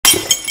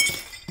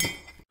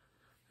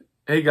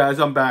Hey guys,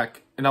 I'm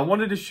back, and I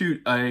wanted to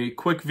shoot a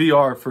quick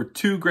VR for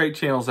two great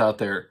channels out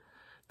there.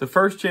 The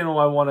first channel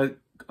I want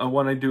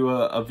to do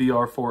a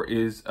VR for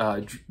is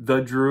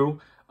the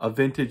Drew, a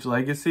Vintage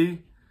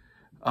Legacy.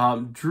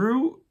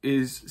 Drew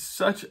is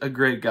such a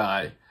great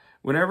guy.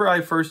 Whenever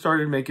I first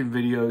started making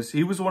videos,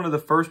 he was one of the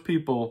first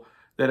people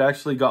that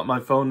actually got my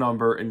phone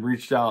number and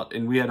reached out,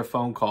 and we had a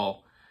phone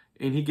call.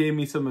 And he gave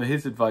me some of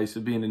his advice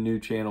of being a new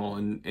channel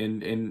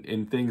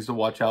and things to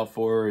watch out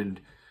for,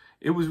 and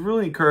it was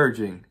really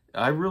encouraging.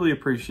 I really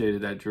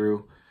appreciated that,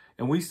 Drew.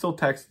 And we still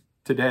text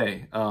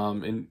today.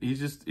 And he's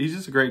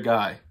just a great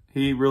guy.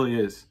 He really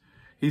is.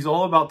 He's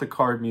all about the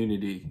card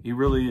community. He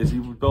really is.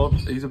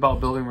 He's about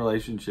building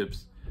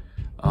relationships.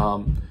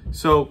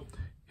 So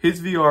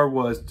his VR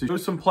was to show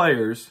some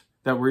players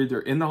that were either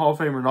in the Hall of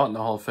Fame or not in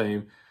the Hall of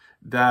Fame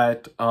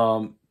that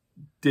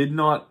did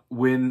not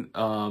win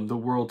the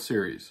World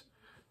Series.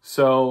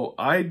 So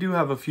I do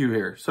have a few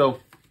here. So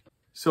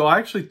I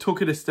actually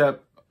took it a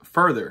step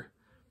further.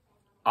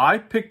 I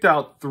picked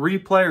out 3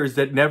 players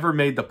that never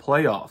made the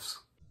playoffs.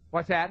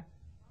 What's that?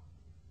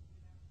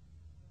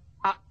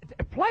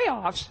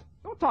 Playoffs?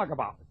 Don't talk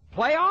about it.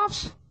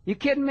 Playoffs? You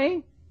kidding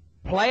me?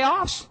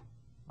 Playoffs?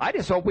 I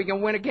just hope we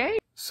can win a game.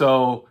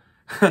 So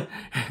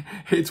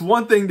it's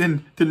one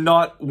thing to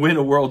not win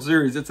a World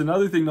Series. It's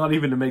another thing not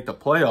even to make the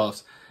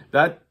playoffs.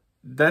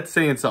 That's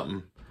saying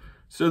something.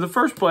 So the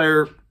first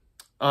player,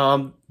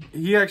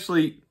 he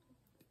actually,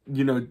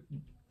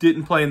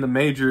 didn't play in the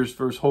majors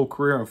for his whole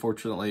career,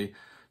 unfortunately.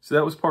 So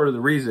that was part of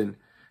the reason.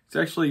 It's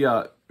actually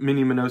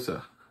Minnie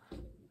Minoso.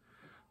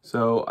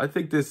 So I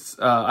think this,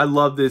 I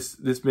love this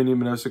Minnie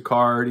Minoso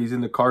card. He's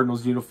in the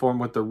Cardinals uniform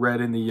with the red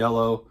and the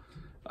yellow.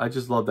 I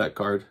just love that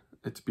card.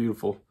 It's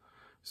beautiful.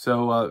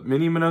 So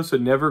Minnie Minoso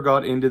never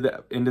got into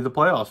the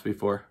playoffs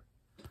before.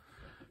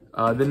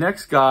 The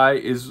next guy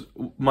is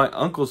my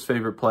uncle's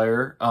favorite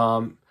player.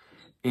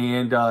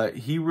 And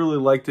he really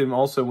liked him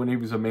also when he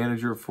was a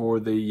manager for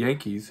the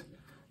Yankees.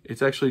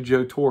 It's actually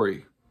Joe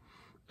Torre.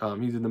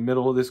 He's in the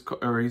middle of this,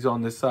 or he's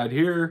on this side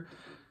here.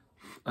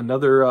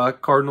 Another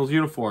Cardinals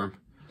uniform.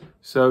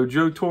 So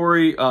Joe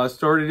Torre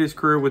started his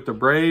career with the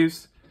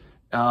Braves.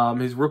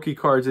 His rookie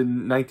card's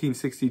in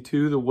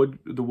 1962,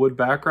 the wood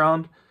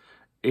background,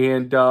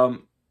 and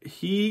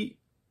he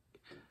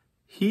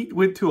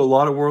went to a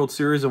lot of World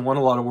Series and won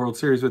a lot of World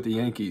Series with the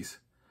Yankees.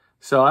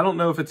 So I don't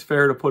know if it's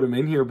fair to put him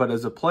in here, but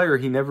as a player,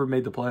 he never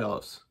made the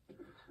playoffs.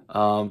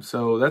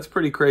 So that's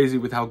pretty crazy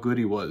with how good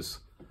he was.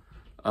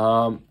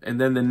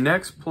 And then the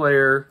next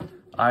player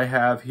I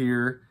have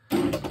here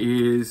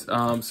is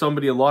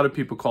somebody a lot of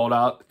people called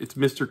out. It's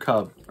Mr.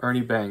 Cub,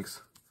 Ernie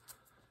Banks.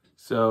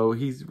 So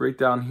he's right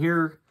down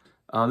here.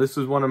 This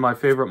was one of my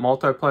favorite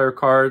multiplayer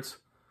cards.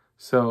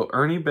 So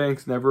Ernie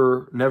Banks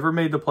never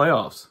made the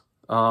playoffs.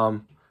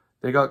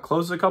 They got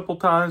close a couple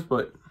times,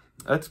 but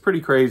that's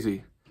pretty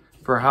crazy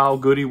for how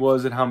good he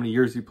was and how many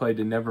years he played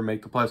to never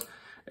make the playoffs.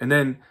 And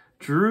then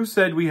Drew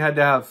said we had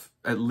to have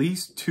at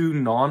least 2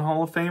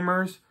 non-Hall of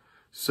Famers.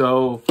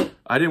 So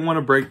I didn't want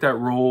to break that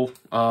rule.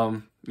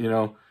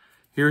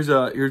 Here's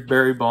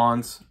Barry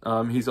Bonds.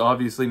 He's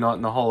obviously not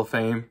in the Hall of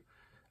Fame.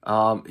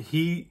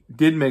 He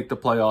did make the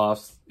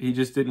playoffs. He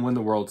just didn't win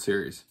the World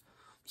Series.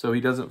 So he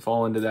doesn't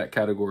fall into that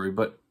category.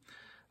 But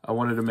I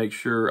wanted to make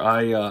sure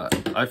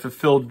I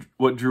fulfilled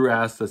what Drew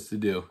asked us to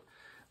do.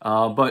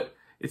 But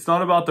it's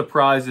not about the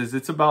prizes.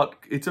 It's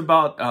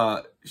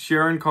about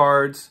sharing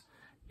cards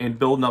and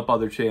building up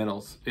other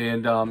channels.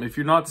 And if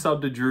you're not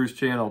subbed to Drew's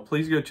channel,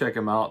 please go check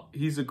him out.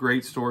 He's a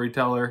great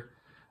storyteller.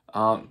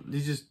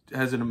 He just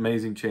has an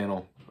amazing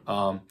channel.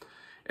 And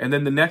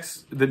then the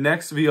next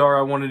VR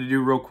I wanted to do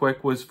real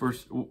quick was for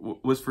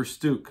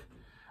Stook.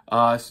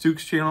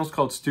 Stook's channel is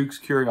called Stook's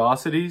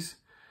Curiosities.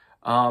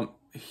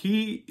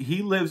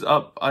 He lives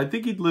up, I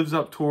think he lives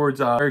up towards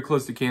very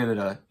close to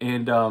Canada,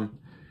 and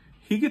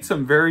he gets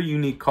some very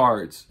unique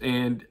cards.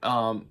 And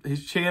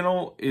his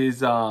channel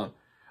is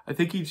I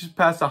think he just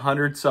passed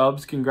 100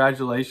 subs.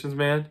 Congratulations,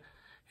 man.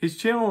 His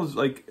channel is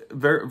like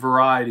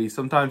variety.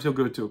 Sometimes he'll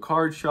go to a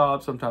card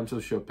shop. Sometimes he'll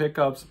show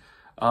pickups.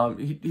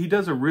 He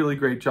does a really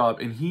great job,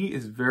 and he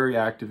is very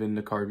active in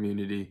the card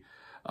community.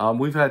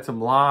 We've had some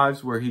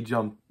lives where he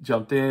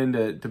jumped in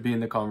to be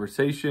in the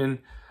conversation.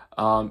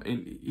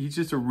 And he's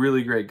just a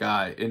really great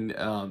guy.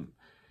 And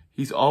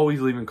he's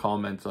always leaving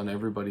comments on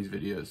everybody's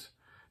videos.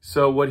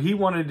 So what he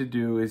wanted to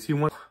do is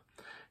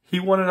he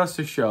wanted us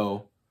to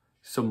show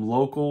some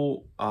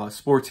local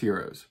sports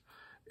heroes.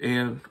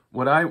 And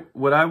what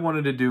I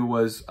wanted to do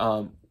was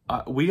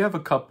we have a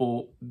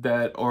couple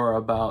that are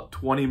about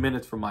 20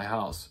 minutes from my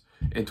house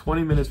and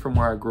 20 minutes from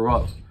where I grew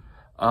up.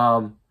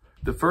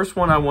 The first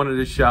one I wanted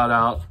to shout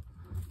out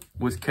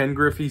was Ken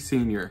Griffey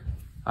Sr.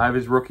 I have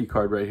his rookie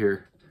card right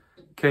here.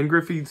 Ken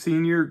Griffey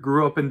Sr.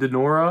 grew up in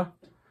Denora,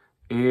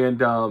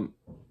 and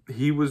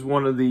he was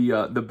one of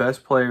the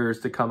best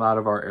players to come out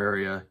of our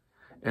area.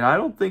 And I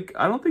don't think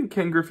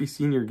Ken Griffey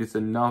Sr. gets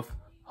enough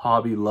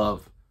hobby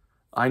love.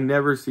 I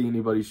never see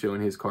anybody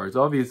showing his cards.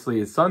 Obviously,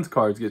 his son's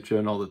cards get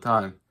shown all the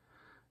time.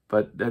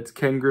 But that's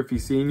Ken Griffey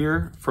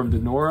Sr. from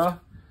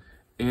Denora.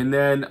 And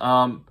then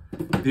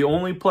the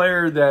only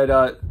player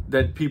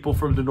that people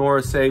from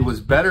Denora say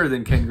was better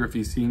than Ken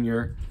Griffey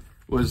Sr.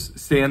 was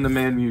Stan the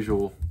Man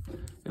Musial.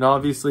 And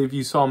obviously, if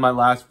you saw my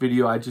last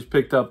video, I just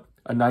picked up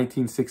a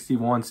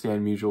 1961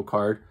 Stan Musial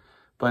card.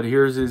 But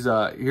here's his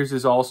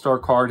All-Star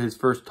card, his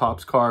first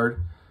Topps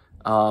card.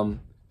 Stan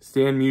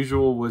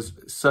Musial was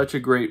such a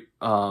great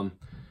Hall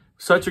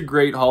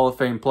of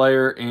Fame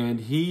player,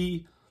 and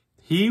he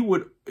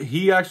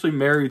actually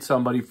married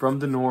somebody from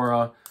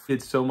Denora.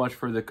 Did so much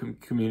for the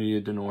community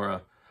of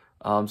Denora.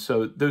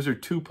 So those are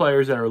two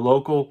players that are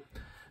local.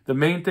 The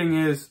main thing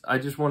is, I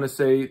just want to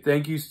say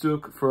thank you,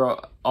 Stook, for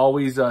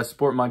always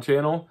supporting my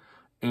channel.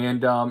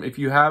 And if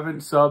you haven't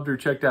subbed or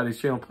checked out his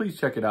channel, please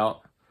check it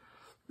out.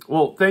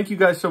 Well, thank you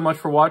guys so much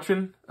for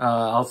watching.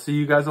 I'll see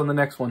you guys on the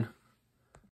next one.